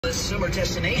summer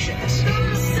destinations.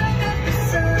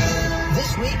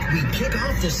 This week, we kick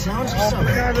off the sounds of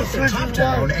summer, put the top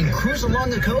down, and cruise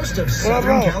along the coast of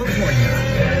Southern California.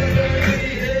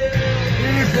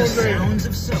 The sounds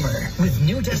of summer, with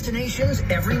new destinations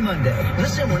every Monday.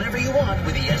 Listen whenever you want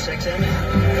with the SXM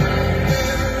app.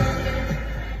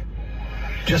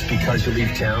 Just because you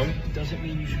leave town doesn't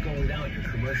mean you should go without your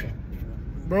commercial.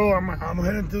 Bro, I'm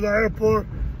heading to the airport.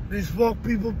 These fuck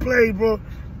people play, bro.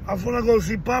 I wanna go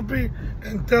see Papi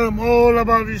and tell him all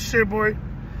about this shit, boy.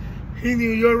 He in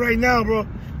New York right now, bro.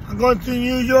 I'm going to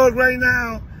New York right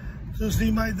now to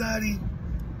see my daddy.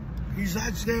 He's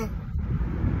out there.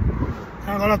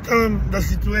 I'm gonna tell him the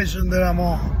situation that I'm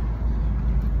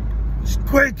on.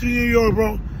 Straight to New York,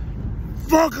 bro.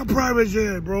 Fuck a private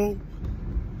jet, bro.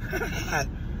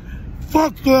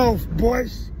 Fuck 12,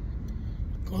 boys.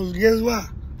 Cause guess what?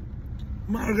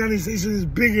 My organization is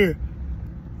bigger.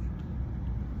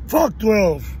 Fuck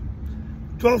 12.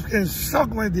 12 can suck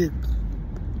my dick.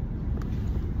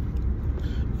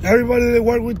 Everybody that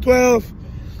work with 12,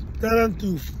 tell them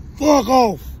to fuck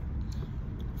off.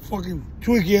 Fucking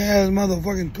tricky ass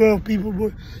motherfucking 12 people,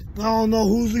 boy. I don't know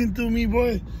who's into me,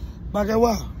 boy. But guess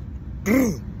what?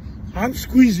 I'm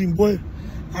squeezing, boy.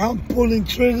 I'm pulling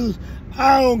triggers.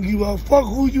 I don't give a fuck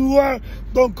who you are.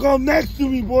 Don't come next to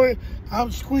me, boy.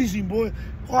 I'm squeezing, boy.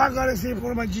 All I gotta say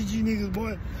for my GG niggas,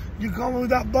 boy. You come with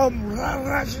that bum,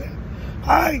 shit.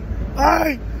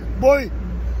 Aye, boy.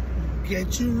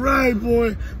 Get you right,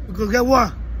 boy. Because guess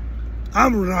what?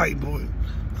 I'm right, boy.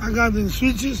 I got the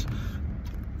switches.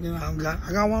 You know,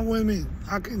 I got one with me.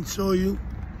 I can show you.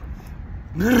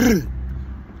 You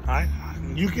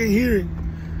can hear it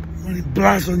when it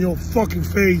blasts on your fucking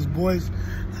face, boys.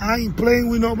 I ain't playing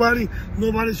with nobody.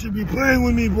 Nobody should be playing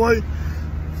with me, boy.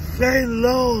 Say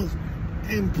laws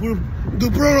and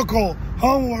do protocol,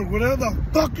 homework, whatever the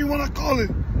fuck you want to call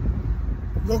it.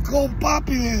 Go call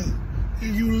Papi then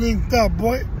if you linked up,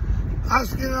 boy.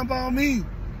 Asking about me.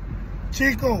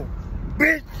 Chico,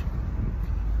 bitch.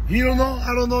 You don't know?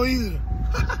 I don't know either.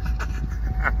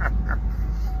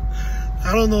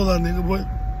 I don't know that nigga, boy.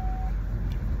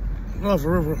 No,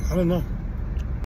 for real, I don't know.